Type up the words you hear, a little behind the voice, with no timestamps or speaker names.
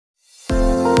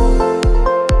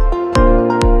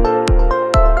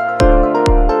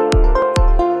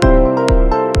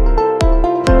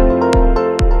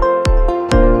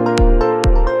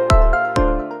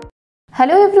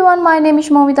Hello everyone, my name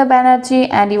is Momita Banerjee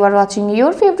and you are watching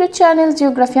your favorite channel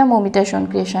Geographia Momita's own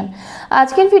creation.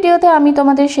 আজকের ভিডিওতে আমি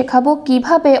তোমাদের শেখাবো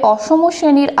কিভাবে অসম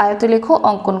শ্রেণীর আয়তলেখ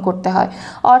অঙ্কন করতে হয়।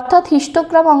 অর্থাৎ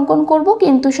হিস্টোগ্রাম অঙ্কন করব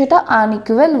কিন্তু সেটা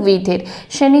আনইকুয়াল উইথের,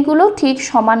 শ্রেণীগুলো ঠিক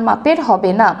সমান মাপের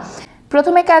হবে না।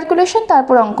 প্রথমে ক্যালকুলেশন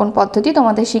তারপর অঙ্কন পদ্ধতি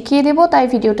তোমাদের শিখিয়ে দেব, তাই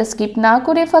ভিডিওটা স্কিপ না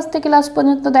করে ফার্স্ট থেকে লাস্ট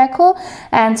পর্যন্ত দেখো।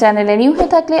 অ্যান্ড চ্যানেলে নিউ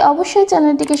হয়ে থাকলে অবশ্যই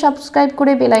চ্যানেলটিকে সাবস্ক্রাইব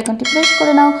করে বেল আইকনটি প্রেস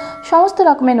করে নাও সমস্ত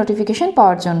রকমের নোটিফিকেশন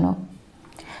পাওয়ার জন্য।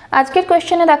 আজকের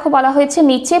কোয়েশ্চেনে দেখো বলা হয়েছে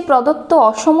নিচে প্রদত্ত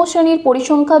অসম শ্রেণীর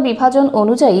পরিসংখ্যা বিভাজন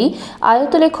অনুযায়ী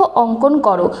আয়তলেখ অঙ্কন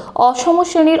করো। অসম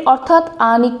শ্রেণীর অর্থাৎ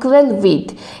আনইকুয়াল উইথ,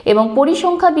 এবং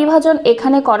পরিসংখ্যা বিভাজন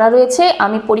এখানে করা রয়েছে।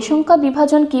 আমি পরিসংখ্যা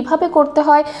বিভাজন কিভাবে করতে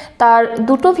হয় তার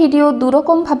দুটো ভিডিও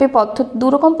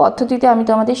দুরকম পদ্ধতিতে আমি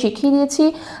তোমাদের শিখিয়ে দিয়েছি,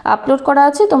 আপলোড করা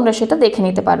আছে, তোমরা সেটা দেখে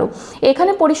নিতে পারো।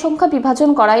 এখানে পরিসংখ্যা বিভাজন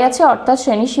করাই আছে, অর্থাৎ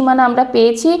শ্রেণী সীমানা আমরা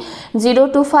পেয়েছি 0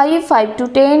 to 5, 5 to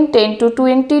 10, 10 to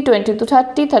 20, 20 to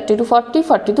 30, 30 to 40,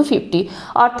 40 to 50,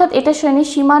 অর্থাৎ এটা শ্রেণী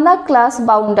সীমানা ক্লাস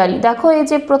বাউন্ডারি। দেখো এই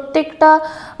যে প্রত্যেকটা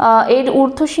এর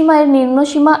ঊর্ধ্বসীমা এর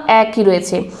নিম্নসীমা একই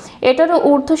রয়েছে, এটারও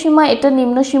ঊর্ধ্বসীমা এটা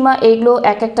নিম্নসীমা, এগুলো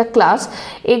এক একটা ক্লাস,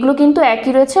 এগুলো কিন্তু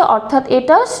একই রয়েছে, অর্থাৎ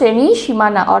এটা শ্রেণী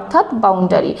সীমানা অর্থাৎ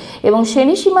বাউন্ডারি। এবং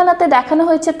শ্রেণী সীমানাতে দেখানো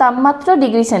হয়েছে তাপমাত্রা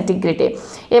ডিগ্রি সেন্টিগ্রেডে।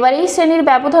 এবার এই শ্রেণীর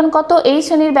ব্যবধান কত? এই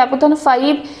শ্রেণীর ব্যবধান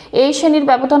 5, এই শ্রেণীর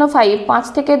ব্যবধানও 5, 5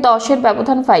 থেকে 10-এর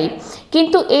ব্যবধান 5,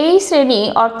 কিন্তু এই শ্রেণী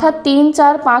অর্থাৎ 3,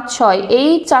 4, 5, 6 এই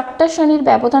চারটা শ্রেণীর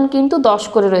ব্যবধান কিন্তু 10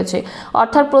 করে রয়েছে,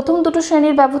 অর্থাৎ প্রথম দুটো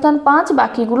শ্রেণীর ব্যবধান 5,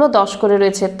 বাকিগুলো 10 করে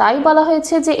রয়েছে, তাই বলা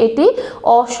হয়েছে যে এটি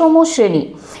অসম শ্রেণী।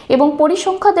 এবং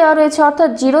পরিসংখ্যা দেওয়া রয়েছে, অর্থাৎ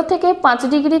 0 থেকে 5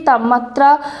 ডিগ্রি তাপমাত্রা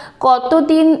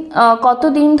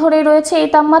কতদিন ধরে রয়েছে এই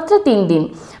তাপমাত্রা? 3 দিন।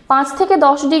 5 থেকে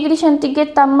 10 ডিগ্রি সেন্টিগ্রেড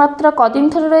তাপমাত্রা কদিন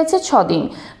ধরে রয়েছে? 6 দিন।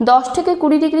 10 থেকে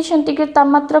 20 ডিগ্রি সেন্টিগ্রেড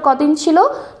তাপমাত্রা কদিন ছিল?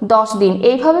 10 দিন।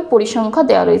 এইভাবে পরিসংখ্যা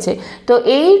দেওয়া রয়েছে। তো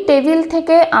এই টেবিল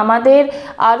থেকে আমাদের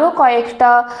আরও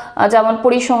কয়েকটা, যেমন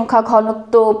পরিসংখ্যা,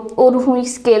 ঘনত্ব, অনুভূমিক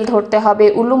স্কেল ধরতে হবে,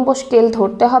 উল্লম্ব স্কেল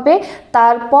ধরতে হবে,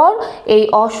 তারপর এই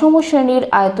অসম শ্রেণীর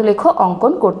আয়তলেখ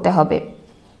অঙ্কন করতে হবে।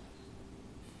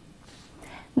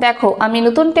 দেখো আমি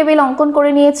নতুন টেবিল অঙ্কন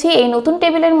করে নিয়েছি। এই নতুন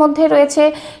টেবিলের মধ্যে রয়েছে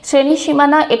শ্রেণী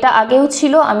সীমানা, এটা আগেও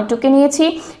ছিল, আমি টুকে নিয়েছি।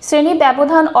 শ্রেণী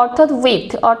ব্যবধান অর্থাৎ উইথ,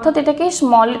 অর্থাৎ এটাকে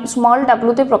স্মল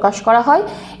ডাব্লুতে প্রকাশ করা হয়,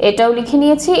 এটাও লিখে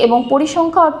নিয়েছি। এবং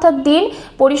পরিসংখ্যা অর্থাৎ দিন,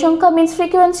 পরিসংখ্যা মিনস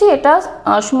ফ্রিকোয়েন্সি, এটা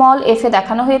স্মল এফে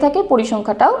দেখানো হয়ে থাকে,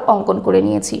 পরিসংখ্যাটাও অঙ্কন করে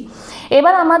নিয়েছি।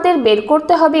 এবার আমাদের বের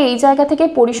করতে হবে এই জায়গা থেকে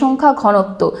পরিসংখ্যা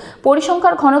ঘনত্ব।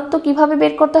 পরিসংখ্যার ঘনত্ব কিভাবে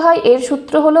বের করতে হয়? এর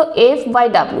সূত্র হলো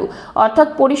F/W, অর্থাৎ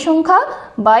পরিসংখ্যা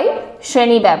বাই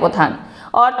শ্রেণী ব্যবধান।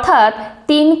 অর্থাৎ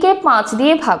 3কে 5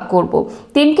 দিয়ে ভাগ করব।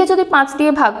 3কে যদি 5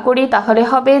 দিয়ে ভাগ করি তাহলে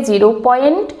হবে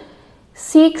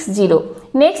 0.60।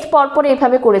 নেক্সট পরপর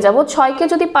এভাবে করে যাব। 6কে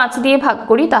যদি 5 দিয়ে ভাগ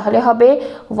করি তাহলে হবে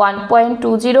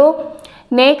 1.20।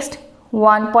 নেক্সট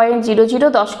 1.00,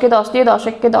 10কে 10 দিয়ে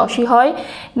 10কে 10ই হয়।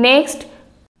 নেক্সট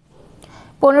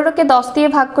 15কে 10 দিয়ে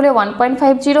ভাগ করে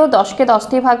 1.50, 10কে 10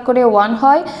 দিয়ে ভাগ করে 1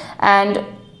 হয়, অ্যান্ড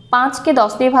 5কে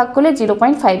 10 দিয়ে ভাগ করলে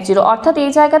 0.50। অর্থাৎ এই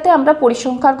জায়গাতে আমরা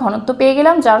পরিসংখ্যার ঘনত্ব পেয়ে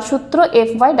গেলাম, যার সূত্র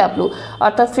F/W,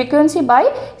 অর্থাৎ ফ্রিকোয়েন্সি বাই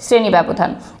শ্রেণী ব্যবধান।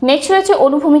 নেক্সট রয়েছে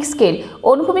অনুভূমিক স্কেল।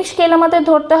 অনুভূমিক স্কেল আমাদের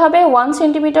ধরতে হবে 1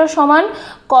 সেন্টিমিটার সমান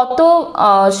কত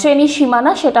শ্রেণী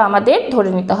সীমানা, সেটা আমাদের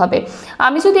ধরে নিতে হবে।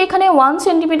 আমি যদি এখানে 1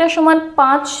 সেন্টিমিটার সমান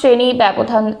 5 শ্রেণী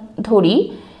ব্যবধান ধরি,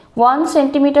 1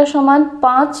 সেন্টিমিটার সমান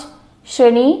 5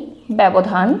 শ্রেণী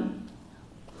ব্যবধান,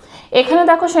 এখানে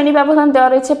দেখো শ্রেণী ব্যবধান দেওয়া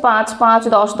রয়েছে 5, 5,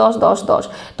 10, 10, 10, 10।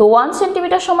 তো 1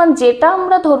 সেন্টিমিটার সমান যেটা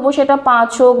আমরা ধরবো সেটা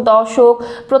 5 হোক, 10 হোক,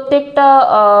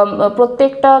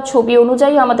 প্রত্যেকটা ছবি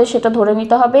অনুযায়ী আমাদের সেটা ধরে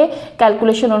নিতে হবে।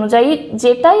 ক্যালকুলেশন অনুযায়ী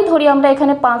যেটাই ধরি আমরা,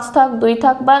 এখানে 5 থাক, 2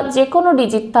 থাক, বা যে কোনো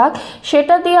ডিজিট থাক,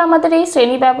 সেটা দিয়ে আমাদের এই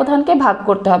শ্রেণী ব্যবধানকে ভাগ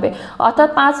করতে হবে। অর্থাৎ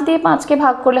 5 দিয়ে 5কে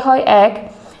ভাগ করলে হয় 1,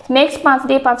 নেক্সট 5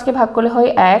 দিয়ে 5কে ভাগ করলে হয়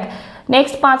 1,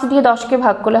 নেক্সট 5 দিয়ে 10কে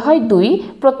ভাগ করলে হয় 2,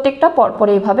 প্রত্যেকটা পরপর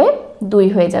এইভাবে 2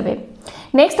 হয়ে যাবে।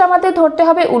 নেক্সট আমাদের ধরতে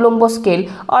হবে উল্লম্ব স্কেল,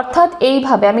 অর্থাৎ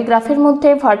এইভাবে আমি গ্রাফের মধ্যে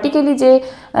ভার্টিক্যালি যে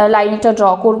লাইনটা ড্র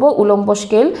করব, উল্লম্ব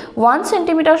স্কেল 1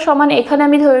 সেন্টিমিটার সমান, এখানে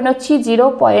আমি ধরে নিচ্ছি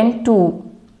 0.2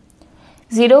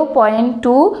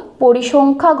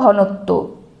 পরিসংখ্যা ঘনত্ব।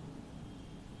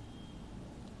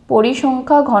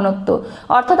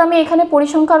 অর্থাৎ আমি এখানে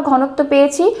পরিসংখ্যার ঘনত্ব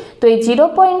পেয়েছি। তো এই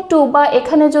 0.2, বা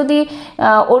এখানে যদি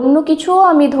অন্য কিছুও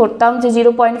আমি ধরতাম যে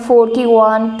 0.4 কি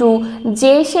 1, 2,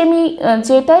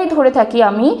 যেটাই ধরে থাকি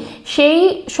আমি, সেই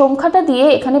সংখ্যাটা দিয়ে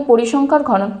এখানে পরিসংখ্যার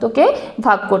ঘনত্বকে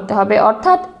ভাগ করতে হবে।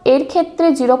 অর্থাৎ এর ক্ষেত্রে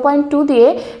 0.2 দিয়ে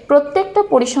প্রত্যেকটা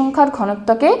পরিসংখ্যার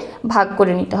ঘনত্বকে ভাগ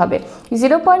করে নিতে হবে।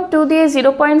 0.2 দিয়ে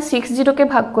 0.60কে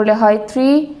ভাগ করলে হয়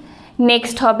 3,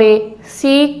 নেক্সট হবে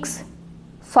 6,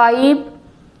 5,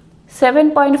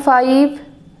 7.5,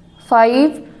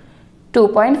 5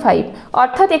 2.5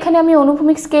 অর্থাৎ এখানে আমি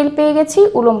অনুভূমিক স্কেল পেয়ে গেছি,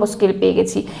 উলম্ব স্কেল পেয়ে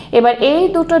গেছি। এবার এই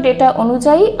দুটো ডেটা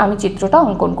অনুযায়ী আমি চিত্রটা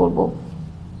অঙ্কন করব।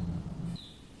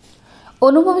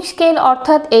 অনুভূমিক স্কেল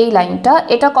অর্থাৎ এই লাইনটা,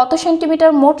 এটা কত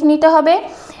সেন্টিমিটার মোট নিতে হবে?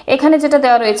 এখানে যেটা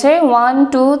দেওয়া রয়েছে 1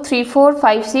 2 3 4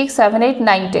 5 6 7 8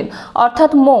 9 10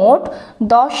 অর্থাৎ মোট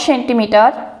 10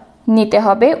 সেন্টিমিটার নিতে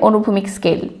হবে অনুভূমিক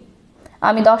স্কেল।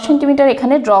 আমি 10 সেন্টিমিটার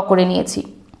এখানে ড্র করে নিয়েছি।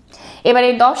 এবার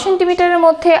এই 10 সেন্টিমিটারের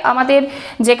মধ্যে আমাদের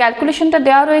যে ক্যালকুলেশনটা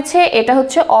দেওয়া রয়েছে এটা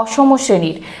হচ্ছে অসম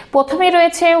শ্রেণীর। প্রথমে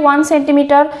রয়েছে 1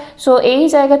 সেন্টিমিটার, সো এই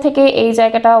জায়গা থেকে এই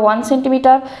জায়গাটা 1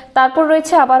 সেন্টিমিটার, তারপর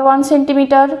রয়েছে আবার 1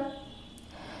 সেন্টিমিটার,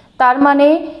 তার মানে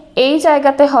এই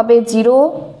জায়গাতে হবে 0,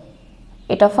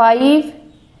 এটা 5,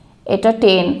 এটা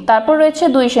 10, তারপর রয়েছে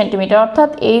 2 সেন্টিমিটার অর্থাৎ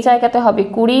এই জায়গাতে হবে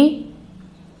 20,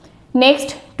 next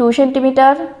 2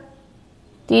 centimetre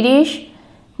 30,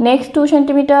 next 2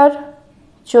 centimetre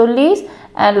 40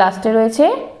 and লাস্টে রয়েছে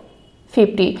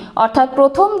 50 অর্থাৎ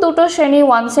প্রথম দুটো শ্রেণী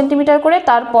 1 সেন্টিমিটার করে,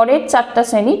 তারপরের চারটা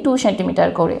শ্রেণী 2 সেন্টিমিটার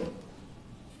করে।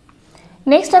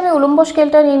 নেক্সট আমি উলম্ব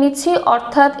স্কেলটা নিয়ে নিচ্ছি,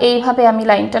 অর্থাৎ এইভাবে আমি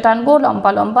লাইনটা টানবো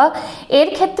লম্বা লম্বা। এর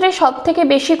ক্ষেত্রে সব থেকে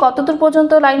বেশি কতদূর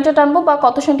পর্যন্ত লাইনটা টানবো বা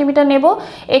কত সেন্টিমিটার নেব?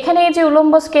 এখানে এই যে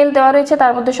উলম্ব স্কেল দেওয়া রয়েছে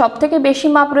তার মধ্যে সব থেকে বেশি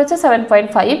মাপ রয়েছে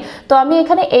 7.5, তো আমি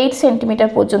এখানে 8 সেন্টিমিটার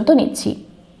পর্যন্ত নিচ্ছি।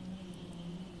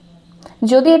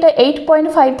 যদি এটা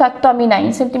 8.5 থাকতো আমি 9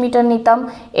 সেন্টিমিটার নিতাম।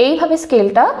 এইভাবে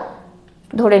স্কেলটা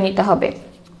ধরে নিতে হবে।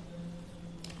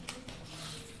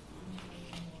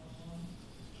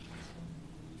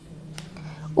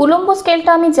 উলম্ব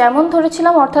স্কেলটা আমি যেমন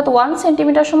ধরেছিলাম অর্থাৎ 1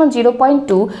 সেন্টিমিটার সমান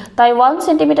 0.2, তাই 1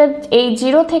 সেন্টিমিটার এই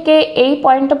 0 থেকে এই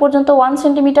পয়েন্টটা পর্যন্ত 1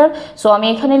 সেন্টিমিটার, সো আমি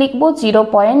এখানে লিখব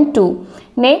 0.2।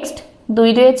 নেক্সট 2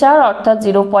 2 4 অর্থাৎ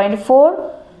 0.4,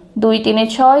 2 3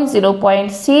 6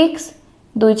 0.6,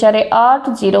 2 4 8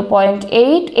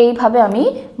 0.8, এইভাবে আমি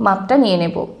মাপটা নিয়ে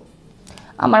নেব।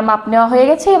 আমার মাপ নেওয়া হয়ে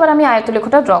গেছে। এবার আমি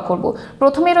আয়তলেখটা ড্র করব।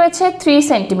 প্রথমে রয়েছে 3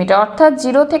 সেন্টিমিটার অর্থাৎ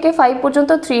 0 থেকে 5 পর্যন্ত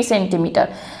 3 সেন্টিমিটার,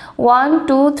 1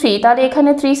 2 3, তাহলে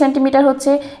এখানে 3 সেন্টিমিটার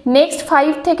হচ্ছে। নেক্সট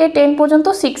 5 থেকে 10 পর্যন্ত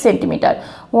 6 সেন্টিমিটার,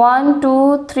 1 2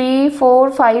 3 4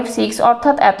 5 6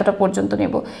 অর্থাৎ এতটা পর্যন্ত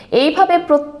নেব। এইভাবে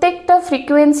প্রত্যেকটা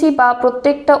ফ্রিকোয়েন্সি বা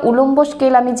প্রত্যেকটা উলম্ব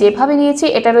স্কেল আমি যেভাবে নিয়েছি,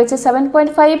 এটা রয়েছে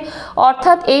 7.5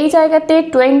 অর্থাৎ এই জায়গাতে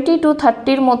 20 to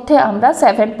 30 মধ্যে আমরা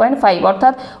 7.5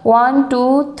 অর্থাৎ 1 2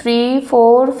 3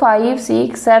 4 5 6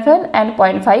 7 and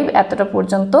 0.5 এতটা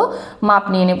পর্যন্ত মাপ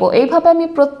নিয়ে নেব। এইভাবে আমি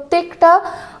প্রত্যেকটা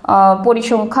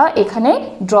পরিসংখ্যা এখানে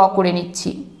ড্র করে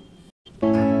নিচ্ছি।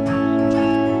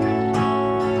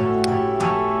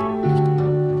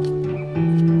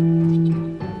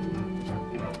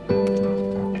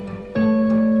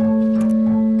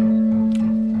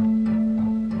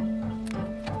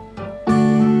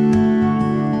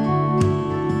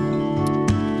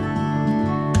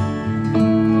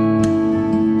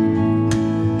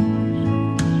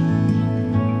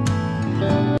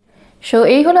 সো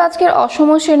এই হলো আজকের অসম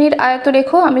শ্রেণীর আয়তরেখ।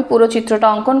 আমি পুরো চিত্রটা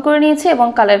অঙ্কন করে নিয়েছি এবং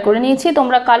কালার করে নিয়েছি।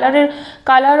 তোমরা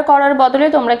কালার করার বদলে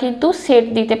তোমরা কিন্তু সেট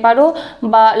দিতে পারো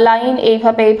বা লাইন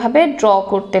এইভাবে ড্র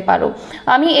করতে পারো।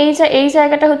 আমি এই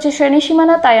জায়গাটা হচ্ছে শ্রেণী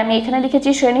সীমানা, তাই আমি এখানে লিখেছি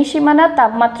শ্রেণী সীমানা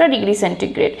তাপমাত্রা ডিগ্রি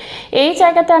সেন্টিগ্রেড। এই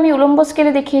জায়গাতে আমি উলম্ব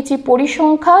স্কেলে দেখিয়েছি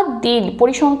পরিসংখ্যা দিন,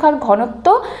 পরিসংখ্যার ঘনত্ব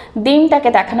দিনটাকে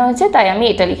দেখানো হয়েছে, তাই আমি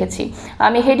এটা লিখেছি।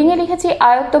 আমি হেডিংয়ে লিখেছি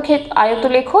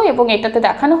আয়তলেখ এবং এটাতে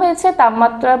দেখানো হয়েছে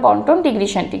তাপমাত্রার বন্টন ডিগ্রি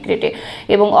সেন্টিগ্রেডে,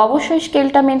 এবং অবশ্যই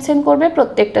স্কেলটা মেনশন করবে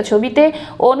প্রত্যেকটা ছবিতে।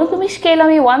 অনুভূমিক স্কেল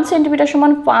আমি 1 সেন্টিমিটার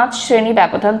সমান 5 শ্রেণী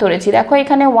ব্যবধান ধরেছি। দেখো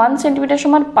এখানে 1 সেন্টিমিটার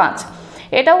সমান 5,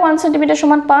 এটাও 1 সেন্টিমিটার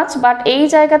সমান 5, বাট এই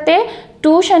জায়গাতে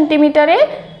 2 সেন্টিমিটারে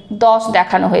 10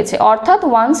 দেখানো হয়েছে, অর্থাৎ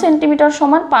 1 সেন্টিমিটার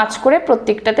সমান 5 করে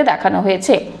প্রত্যেকটাতে দেখানো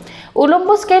হয়েছে। উলম্ব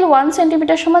স্কেল 1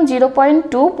 সেন্টিমিটার সমান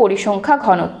 0.2 পরিসংখ্যা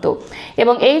ঘনত্ব,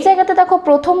 এবং এই জায়গাতে দেখো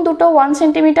প্রথম দুটো 1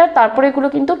 সেন্টিমিটার, তারপরে এগুলো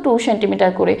কিন্তু 2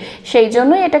 সেন্টিমিটার করে, সেই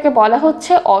জন্যই এটাকে বলা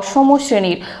হচ্ছে অসম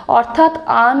শ্রেণীর অর্থাৎ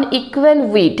আনইকুয়াল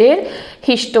উইডথের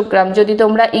হিস্টোগ্রাম। যদি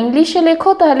তোমরা ইংলিশে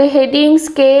লেখো তাহলে হেডিং,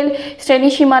 স্কেল, শ্রেণী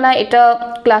সীমানা এটা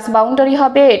ক্লাস বাউন্ডারি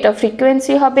হবে, এটা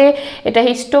ফ্রিকোয়েন্সি হবে, এটা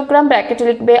হিস্টোগ্রাম ব্র্যাকেটে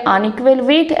লিখবে আনইকুয়াল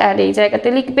উইডথ, অ্যান্ড এই জায়গাতে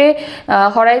লিখবে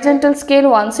horizontal scale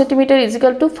 1 centimetre is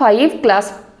equal to 5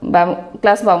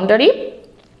 class boundary,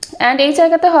 and এই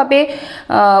জায়গাতে হবে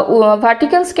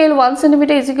vertical scale 1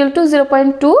 centimetre is equal to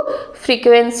 0.2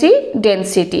 frequency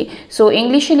density. So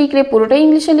ইংলিশে লিখলে পুরোটাই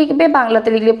ইংলিশে লিখবে, বাংলাতে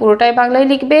লিখলে পুরোটাই বাংলায়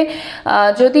লিখবে।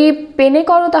 যদি পেনে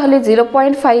করো তাহলে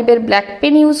 0.5 ব্ল্যাক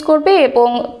পেন ইউজ করবে, এবং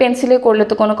পেন্সিলে করলে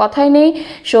তো কোনো কথাই নেই।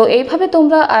 সো এইভাবে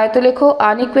তোমরা আয়তলেখ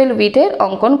আনইকুয়াল উইডথের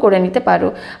অঙ্কন করে নিতে পারো।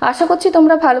 আশা করছি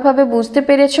তোমরা ভালোভাবে বুঝতে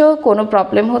পেরেছো, কোনো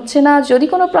প্রবলেম হচ্ছে না। যদি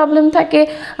কোনো প্রবলেম থাকে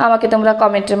আমাকে তোমরা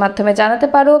কমেন্টের মাধ্যমে জানাতে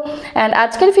পারো। অ্যান্ড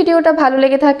আজকের ভিডিওটা ভালো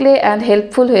লেগে থাকলে অ্যান্ড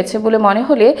হেল্পফুল হয়েছে বলে মনে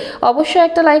হলে অবশ্যই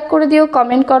একটা লাইক করে দিও,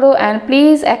 কমেন্ট করো অ্যান্ড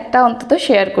প্লিজ একটা অন্তত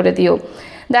শেয়ার করে দিও।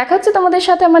 দেখা হচ্ছে তোমাদের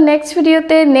সাথে আমার নেক্সট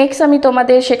ভিডিওতে। নেক্সট আমি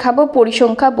তোমাদের শেখাবো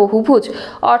পরিসংখ্যা বহুভুজ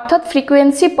অর্থাৎ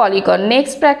ফ্রিকোয়েন্সি পলিগন।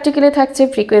 নেক্সট প্র্যাকটিক্যালে থাকছে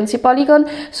ফ্রিকোয়েন্সি পলিগন।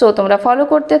 সো তোমরা ফলো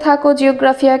করতে থাকো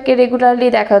জিওগ্রাফিয়াকে রেগুলারলি।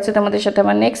 দেখা হচ্ছে তোমাদের সাথে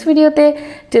আমার নেক্সট ভিডিওতে।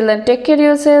 Till then take care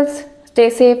ইউরসেলভস, stay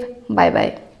safe, bye bye.